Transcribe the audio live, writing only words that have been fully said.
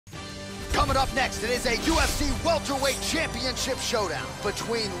Coming up next, it is a UFC Welterweight Championship showdown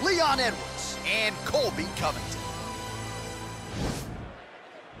between Leon Edwards and Colby Covington.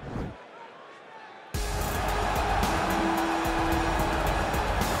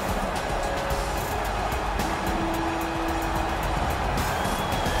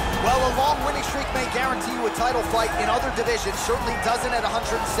 Well, a long winning streak may guarantee you a title fight in other divisions, certainly doesn't at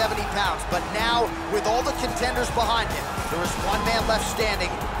 170 pounds. But now, with all the contenders behind him, there is one man left standing.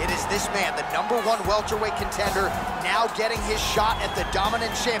 It is this man, the #1 welterweight contender, now getting his shot at the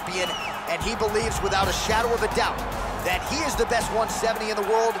dominant champion. And he believes, without a shadow of a doubt, that he is the best 170 in the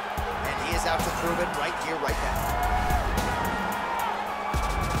world, and he is out to prove it right here, right now.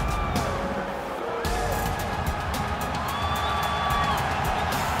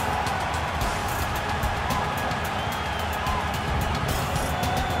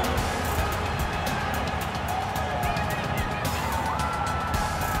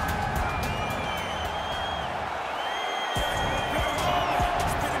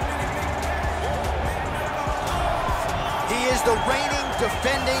 The reigning,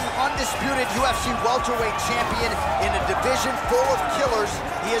 defending, undisputed UFC welterweight champion in a division full of killers.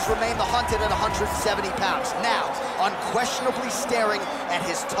 He has remained the hunted at 170 pounds. Now, unquestionably staring at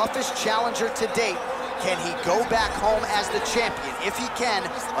his toughest challenger to date. Can he go back home as the champion? If he can,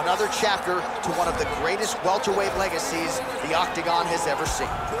 another chapter to one of the greatest welterweight legacies the Octagon has ever seen.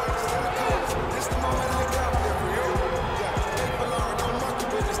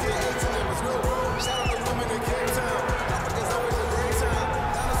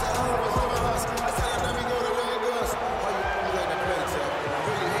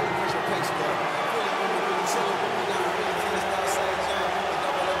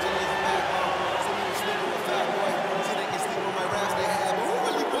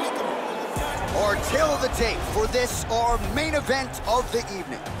 Our tale of the tape for this, our main event of the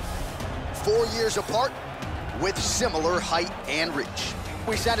evening. 4 years apart with similar height and reach.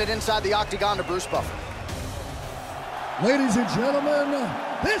 We send it inside the Octagon to Bruce Buffer. Ladies and gentlemen,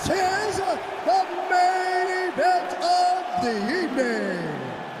 this is the main event of the evening.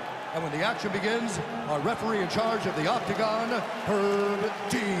 And when the action begins, our referee in charge of the Octagon, Herb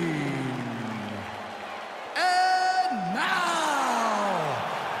Dean. And now,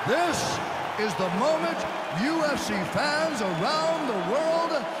 this is the moment UFC fans around the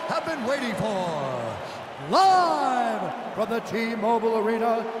world have been waiting for. Live from the T-Mobile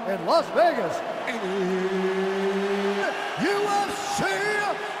Arena in Las Vegas, UFC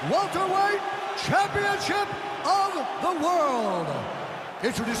Welterweight Championship of the World.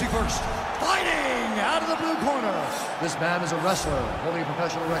 Introducing first, fighting out of the blue corner. This man is a wrestler, holding a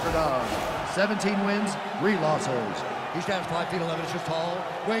professional record of 17 wins, 3 losses. He stands 5 feet 11 inches tall,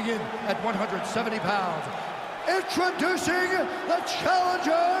 weighing in at 170 pounds. Introducing the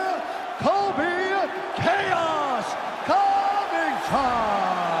challenger, Colby Chaos Covington.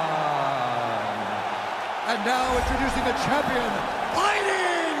 And now introducing the champion,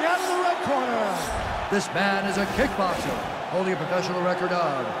 fighting out of the red corner. This man is a kickboxer, holding a professional record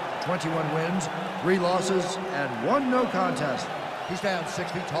of 21 wins, 3 losses, and 1 no contest. He stands 6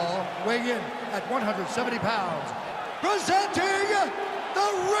 feet tall, weighing in at 170 pounds. Presenting the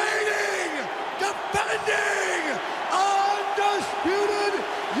reigning, defending, undisputed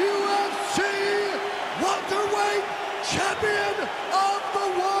UFC welterweight champion of the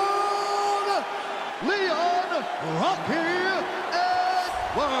world, Leon Rocky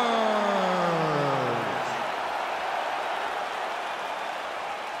Edwards.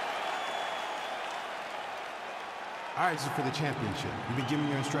 All right, this is for the championship. You've been giving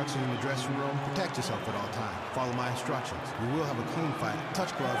your instructions in the dressing room. Protect yourself at all times. Follow my instructions. We will have a clean fight.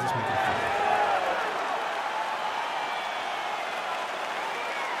 Touch gloves, let's make it fun.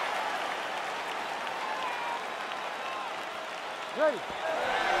 Ready.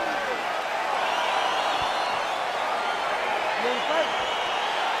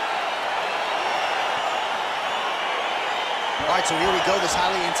 All right, so here we go. This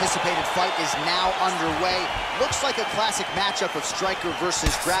highly anticipated fight is now underway. Looks like a classic matchup of striker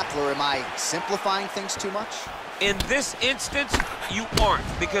versus grappler. Am I simplifying things too much? In this instance, you aren't,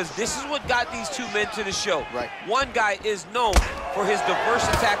 because this is what got these two men to the show. Right. One guy is known for his diverse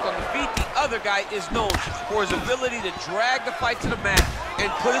attack on the feet. The other guy is known for his ability to drag the fight to the mat and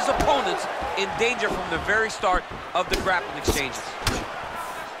put his opponents in danger from the very start of the grappling exchanges.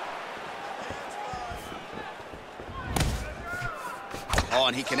 Oh,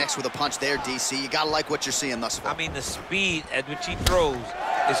 and he connects with a punch there, DC. You gotta like what you're seeing thus far. I mean, the speed at which he throws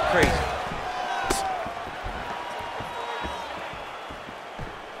is crazy.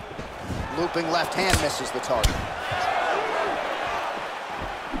 Looping left hand misses the target.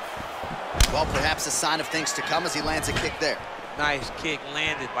 Well, perhaps a sign of things to come as he lands a kick there. Nice kick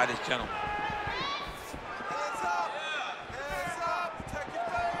landed by this gentleman.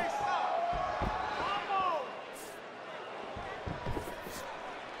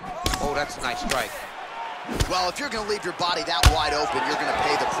 Oh, that's a nice strike. Well, if you're going to leave your body that wide open, you're going to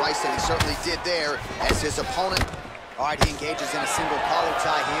pay the price, and he certainly did there as his opponent. All right, he engages in a single collar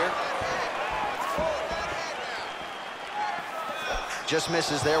tie here. Just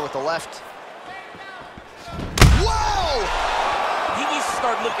misses there with the left. Whoa! He needs to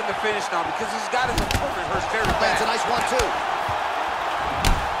start looking to finish now because he's got his opponent hurt very bad. That's a nice one, too.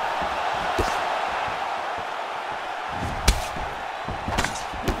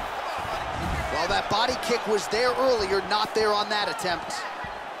 Well, that body kick was there earlier, not there on that attempt.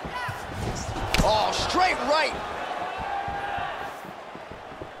 Oh, straight right.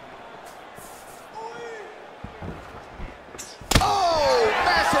 Oh,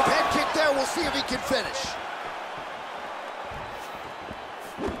 massive head kick there. We'll see if he can finish.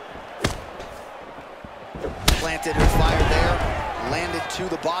 Planted and fired there. Landed to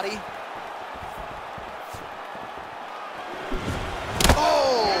the body.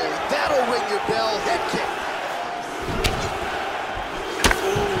 Oh, that'll ring your bell. Head kick.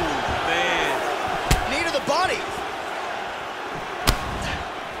 Oh, man. Knee to the body.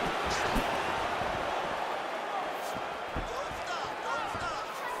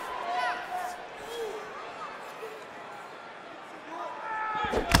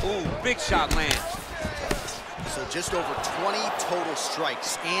 Ooh, big shot lands. So just over 20 total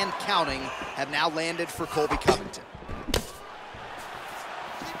strikes and counting have now landed for Colby Covington.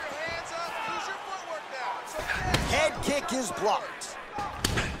 Head kick is blocked.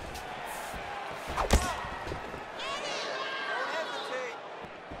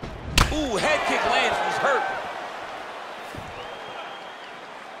 Ooh, head kick lands, he's hurt.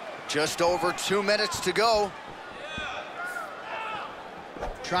 Just over 2 minutes to go.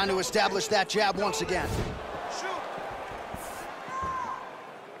 Trying to establish that jab once again.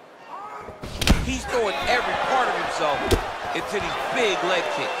 He's throwing every part of himself into these big leg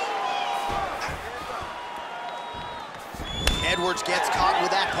kicks. Edwards gets caught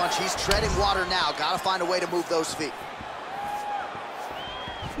with that punch. He's treading water now. Got to find a way to move those feet.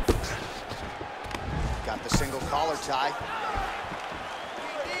 Got the single collar tie.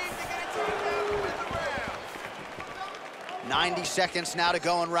 "90 seconds now to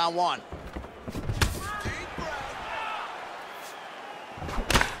go in round one.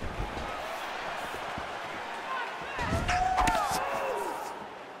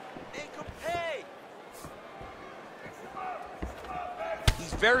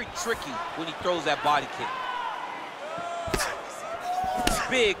 He's very tricky when he throws that body kick.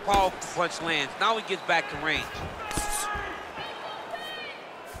 Big, powerful punch lands. Now he gets back to range.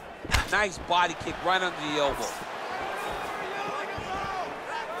 Nice body kick right under the elbow.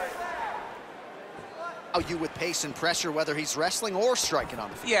 You with pace and pressure, whether he's wrestling or striking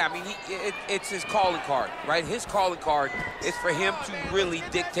on the field. Yeah, I mean, it's his calling card, right? His calling card is for him to really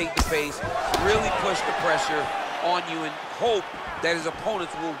dictate the pace, really push the pressure on you, and hope that his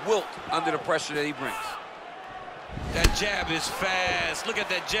opponents will wilt under the pressure that he brings. That jab is fast. Look at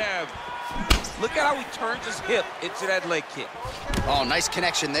that jab. Look at how he turns his hip into that leg kick. Oh, nice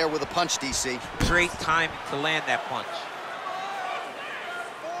connection there with a punch, DC. Great timing to land that punch.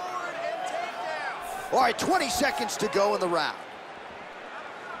 All right, 20 seconds to go in the round.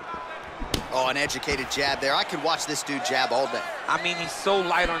 Oh, an educated jab there. I could watch this dude jab all day. I mean, he's so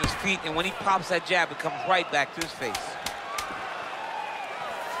light on his feet, and when he pops that jab, it comes right back to his face.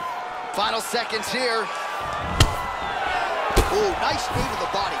 Final seconds here. Ooh, nice knee to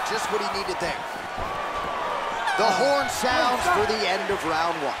the body. Just what he needed there. The horn sounds for the end of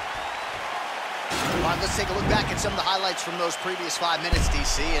round one. All right, let's take a look back at some of the highlights from those previous 5 minutes,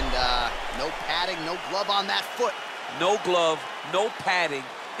 DC, and no padding, no glove on that foot. No glove, no padding,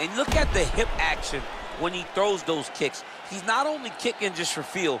 and look at the hip action when he throws those kicks. He's not only kicking just for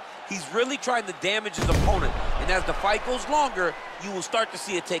feel, he's really trying to damage his opponent, and as the fight goes longer, you will start to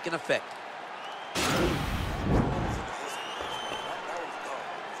see it take an effect.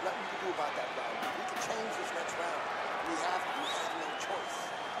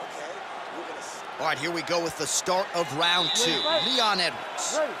 All right, here we go with the start of round two. Leon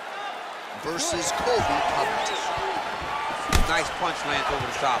Edwards versus Colby Covington. Nice punch lands over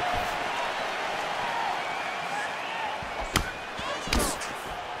the top.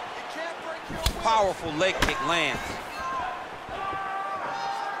 Powerful leg kick lands.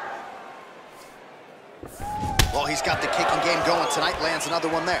 Well, he's got the kicking game going tonight. Lands another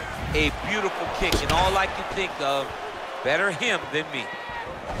one there. A beautiful kick, and all I can think of, better him than me.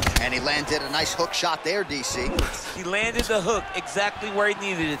 And he landed a nice hook shot there, DC. He landed the hook exactly where he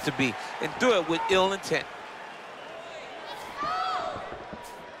needed it to be and threw it with ill intent.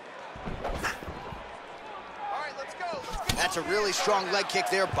 That's a really strong leg kick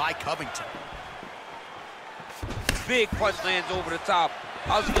there by Covington. Big punch lands over the top.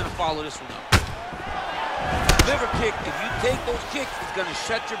 How's he gonna follow this one up? Liver kick, if you take those kicks, it's gonna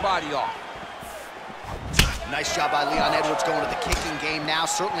shut your body off. Nice job by Leon Edwards going to the kicking game now.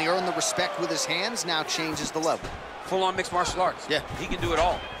 Certainly earned the respect with his hands, now changes the level. Full-on mixed martial arts. Yeah. He can do it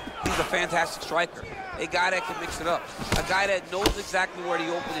all. He's a fantastic striker. A guy that can mix it up. A guy that knows exactly where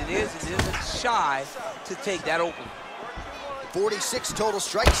the opening is and isn't shy to take that opening. 46 total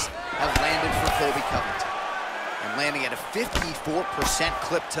strikes have landed for Colby Covington. And landing at a 54%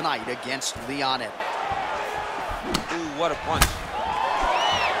 clip tonight against Leon Edwards. Ooh, what a punch.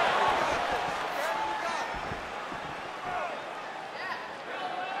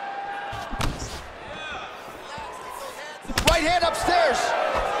 Right hand upstairs.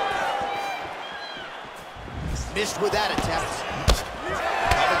 Missed with that attempt.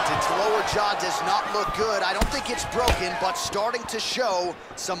 Covington's lower jaw does not look good. I don't think it's broken, but starting to show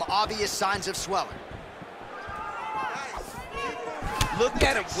some obvious signs of swelling. Look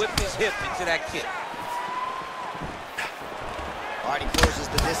at him whip his hip into that kick. All right, he closes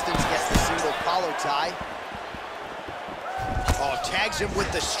the distance, gets the single collar tie. Oh, tags him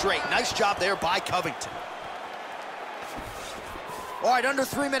with the straight. Nice job there by Covington. All right, under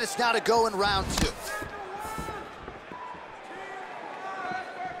 3 minutes now to go in round 2.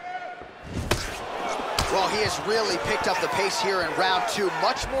 Well, he has really picked up the pace here in round 2.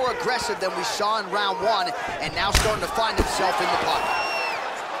 Much more aggressive than we saw in round 1, and now starting to find himself in the pocket.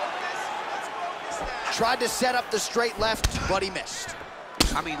 Tried to set up the straight left, but he missed.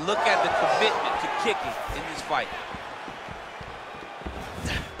 I mean, look at the commitment to kicking in this fight.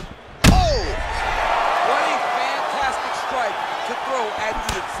 Oh! What a fantastic strike to throw at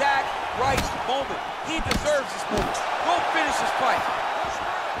the exact right moment. He deserves this moment. Go finish his fight.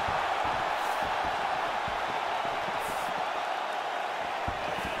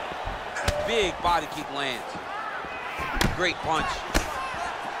 Big body kick lands. Great punch.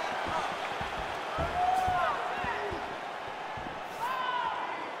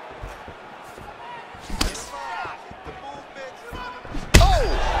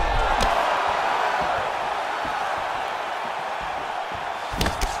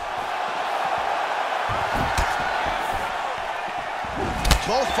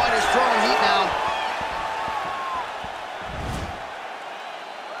 Both fighters throwing heat now.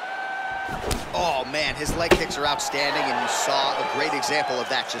 Oh, man, his leg kicks are outstanding, and you saw a great example of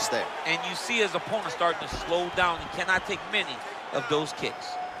that just there. And you see his opponent starting to slow down. He cannot take many of those kicks.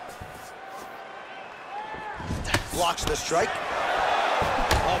 Blocks the strike.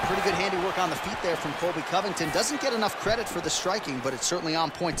 Oh, pretty good handiwork on the feet there from Colby Covington. Doesn't get enough credit for the striking, but it's certainly on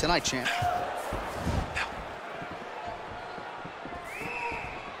point tonight, champ.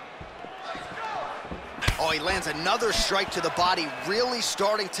 Oh, he lands another strike to the body, really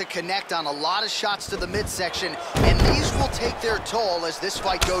starting to connect on a lot of shots to the midsection, and these will take their toll as this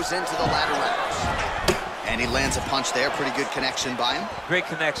fight goes into the latter rounds. And he lands a punch there, pretty good connection by him. Great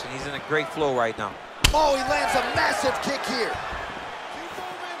connection, he's in a great flow right now. Oh, he lands a massive kick here. Keep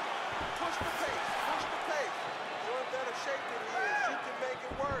moving, push the pace, push the pace. You're in better shape than he is, you can make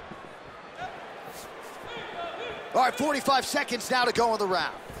it work. All right, 45 seconds now to go in the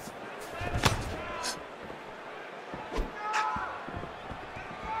round.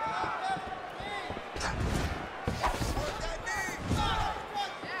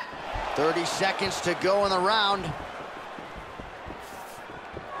 .30 seconds to go in the round.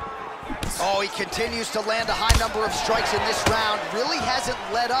 Oh, he continues to land a high number of strikes in this round. Really hasn't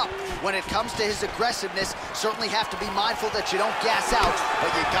let up when it comes to his aggressiveness. Certainly have to be mindful that you don't gas out, but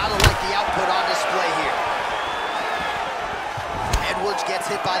you gotta like the output on display here. Edwards gets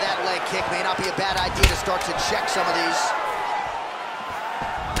hit by that leg kick. May not be a bad idea to start to check some of these.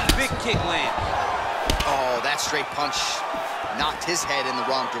 Big kick lands. Oh, that straight punch knocked his head in the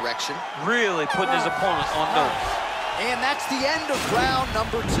wrong direction. Really putting his opponent on notice. And that's the end of round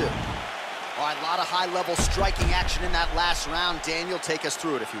number 2. All right, a lot of high-level striking action in that last round. Daniel, take us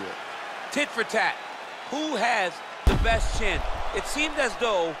through it, if you will. Tit for tat. Who has the best chin? It seemed as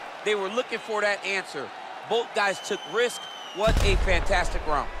though they were looking for that answer. Both guys took risk. What a fantastic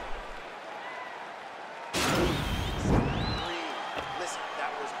round. Listen,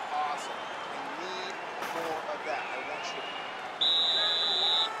 that was awesome. We need more of that. I want you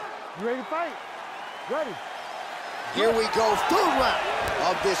to... You ready to fight? Ready. Here we go, third round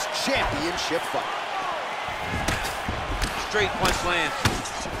of this championship fight. Straight punch lands.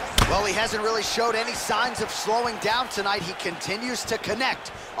 Well, he hasn't really showed any signs of slowing down tonight. He continues to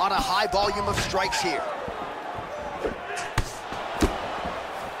connect on a high volume of strikes here.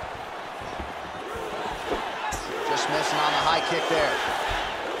 Just missing on the high kick there.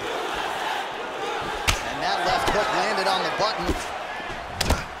 And that left hook landed on the button.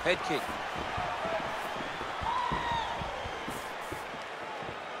 Head kick.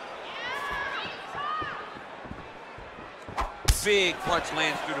 Big punch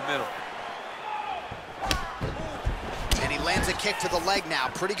lands through the middle. And he lands a kick to the leg now.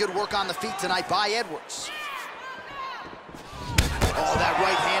 Pretty good work on the feet tonight by Edwards. Oh, that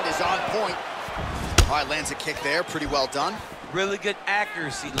right hand is on point. All right, lands a kick there. Pretty well done. Really good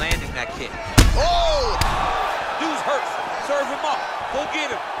accuracy landing that kick. Oh! Dude's hurt. Serve him up. Go get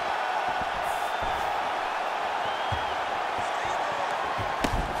him.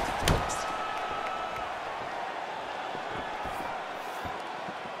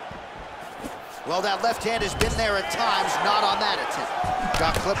 Well, that left hand has been there at times, not on that attempt.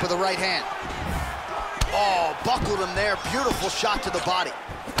 Got clipped with the right hand. Oh, buckled him there. Beautiful shot to the body.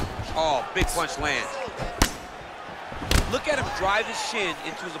 Oh, big punch lands. Look at him drive his shin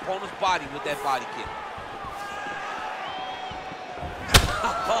into his opponent's body with that body kick.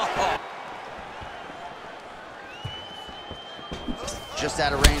 Just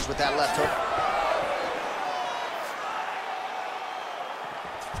out of range with that left hook.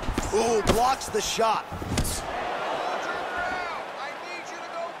 Ooh, blocks the shot. I need you to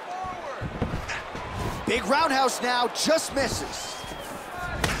go forward. Big roundhouse now, just misses.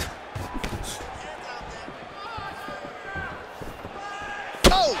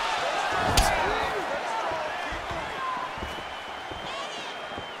 Oh!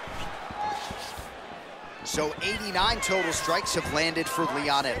 So 89 total strikes have landed for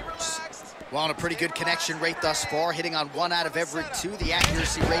Leon Edwards. Well, on a pretty good connection rate thus far, hitting on 1 out of every 2. The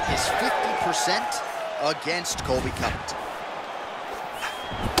accuracy rate is 50% against Colby Covington.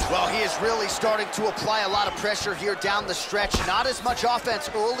 Well, he is really starting to apply a lot of pressure here down the stretch. Not as much offense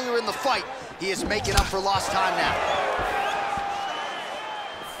earlier in the fight. He is making up for lost time now.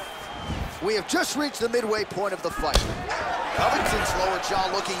 We have just reached the midway point of the fight. Covington's lower jaw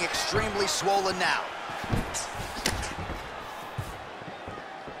looking extremely swollen now.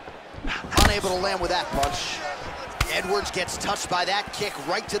 Unable to land with that punch. Edwards gets touched by that kick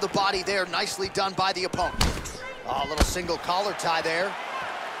right to the body there. Nicely done by the opponent. Oh, a little single collar tie there.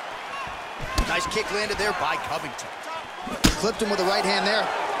 Nice kick landed there by Covington. Clipped him with the right hand there.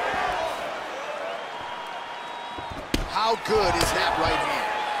 How good is that right hand?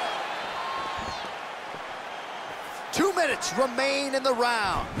 2 minutes remain in the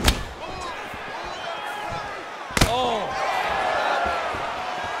round. Oh.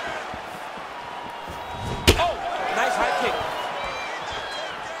 Nice high kick.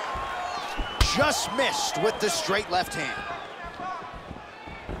 Just missed with the straight left hand.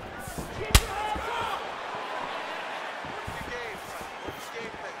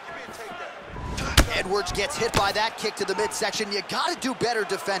 Edwards gets hit by that kick to the midsection. You gotta do better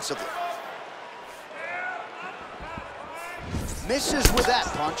defensively. Misses with that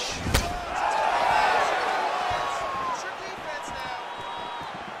punch.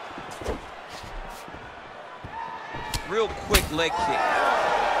 Real quick leg kick.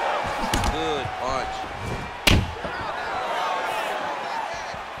 Good punch.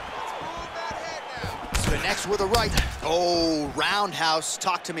 Connects with a right. Oh, roundhouse.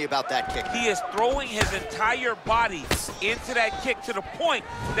 Talk to me about that kick. He is throwing his entire body into that kick to the point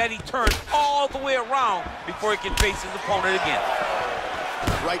that he turns all the way around before he can face his opponent again.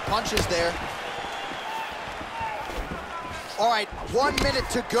 Right punches there. All right, 1 minute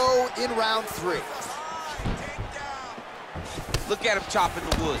to go in round 3. Look at him chopping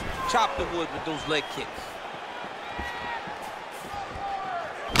the wood. Chop the wood with those leg kicks.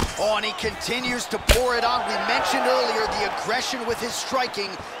 Oh, and he continues to pour it on. We mentioned earlier the aggression with his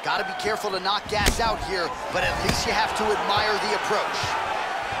striking. Got to be careful to not gas out here, but at least you have to admire the approach.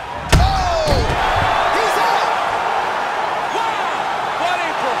 Oh! He's out! Wow! What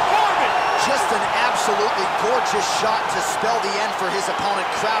a performance! Just an absolutely gorgeous shot to spell the end for his opponent.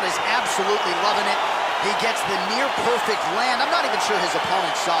 Crowd is absolutely loving it. He gets the near-perfect land. I'm not even sure his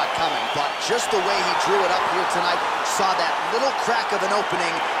opponent saw it coming, but just the way he drew it up here tonight, saw that little crack of an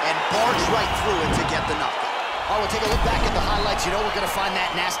opening and barged right through it to get the knockout. Oh, we'll take a look back at the highlights. You know we're going to find that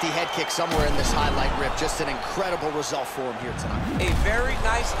nasty head kick somewhere in this highlight rip. Just an incredible result for him here tonight. A very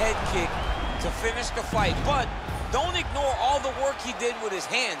nice head kick to finish the fight, but don't ignore all the work he did with his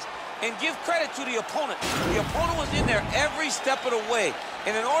hands. And give credit to the opponent. The opponent was in there every step of the way.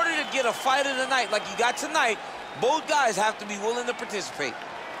 And in order to get a fight of the night like you got tonight, both guys have to be willing to participate.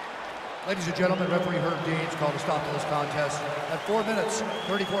 Ladies and gentlemen, referee Herb Dean's called a stop to this contest at 4 minutes,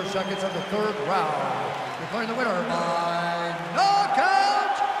 34 seconds of the third round. Declaring the winner by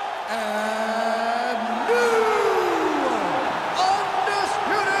knockout and new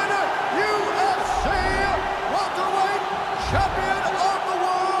undisputed UFC welterweight champion of the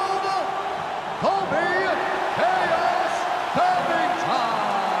world, Colby Covington.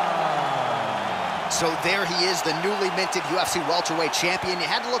 So there he is, the newly minted UFC welterweight champion. You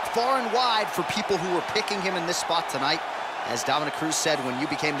had to look far and wide for people who were picking him in this spot tonight. As Dominic Cruz said, when you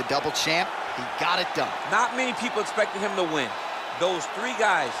became the double champ, he got it done. Not many people expected him to win. Those three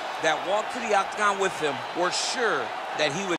guys that walked to the octagon with him were sure that he would